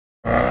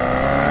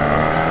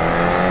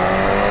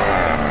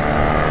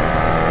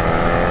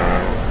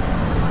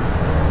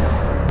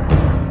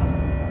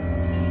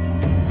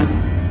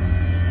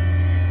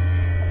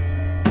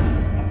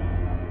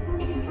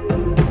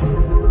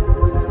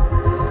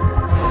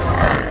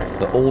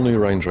The all-new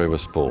Range Rover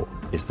Sport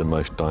is the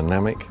most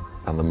dynamic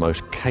and the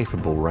most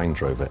capable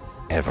Range Rover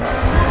ever.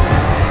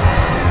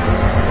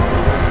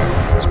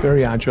 It's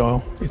very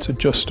agile, it's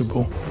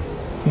adjustable,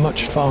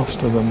 much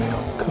faster than the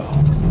old car.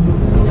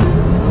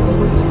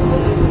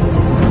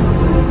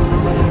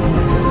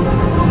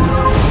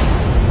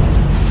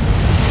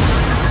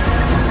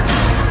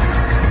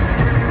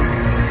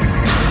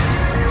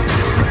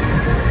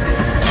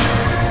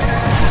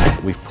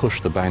 We've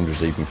pushed the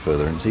boundaries even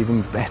further, and it's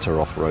even better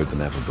off-road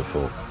than ever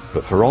before.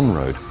 But for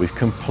on-road, we've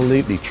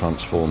completely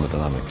transformed the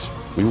dynamics.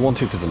 We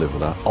wanted to deliver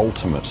that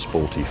ultimate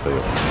sporty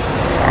feel.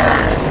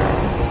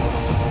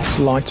 It's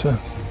lighter,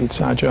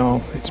 it's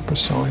agile, it's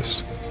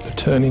precise, the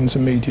turning's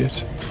immediate,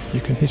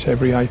 you can hit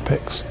every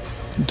apex,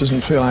 it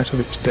doesn't feel out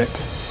of its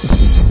depth.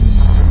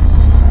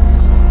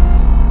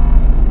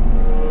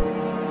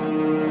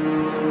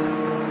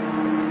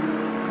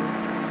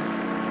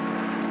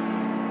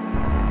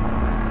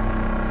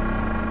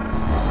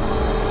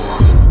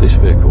 This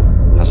vehicle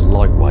has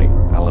lightweight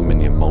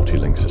aluminium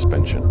multi-link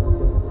suspension,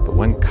 but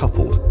when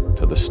coupled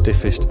to the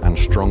stiffest and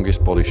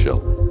strongest body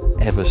shell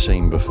ever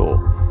seen before,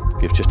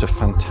 gives just a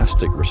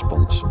fantastic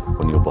response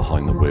when you're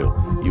behind the wheel.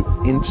 You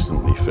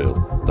instantly feel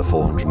the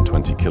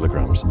 420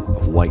 kilograms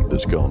of weight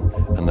that's gone,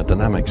 and the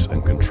dynamics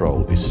and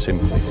control is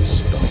simply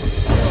stunning.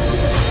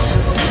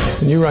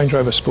 The new Range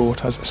Rover Sport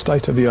has a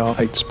state-of-the-art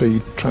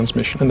 8-speed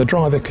transmission, and the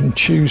driver can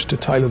choose to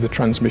tailor the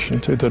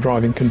transmission to the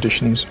driving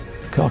conditions.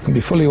 The car can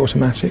be fully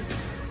automatic.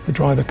 The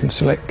driver can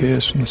select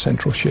gears from the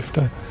central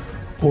shifter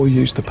or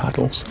use the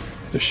paddles.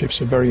 The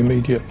shifts are very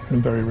immediate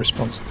and very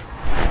responsive.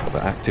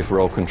 The active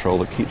roll control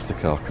that keeps the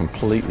car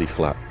completely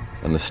flat,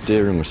 and the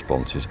steering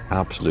response is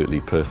absolutely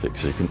perfect,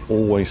 so you can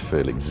always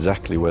feel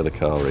exactly where the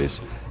car is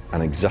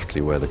and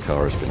exactly where the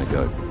car is going to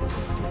go.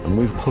 And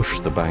we've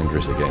pushed the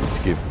boundaries again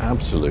to give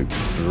absolute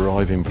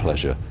driving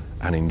pleasure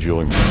and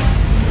enjoyment.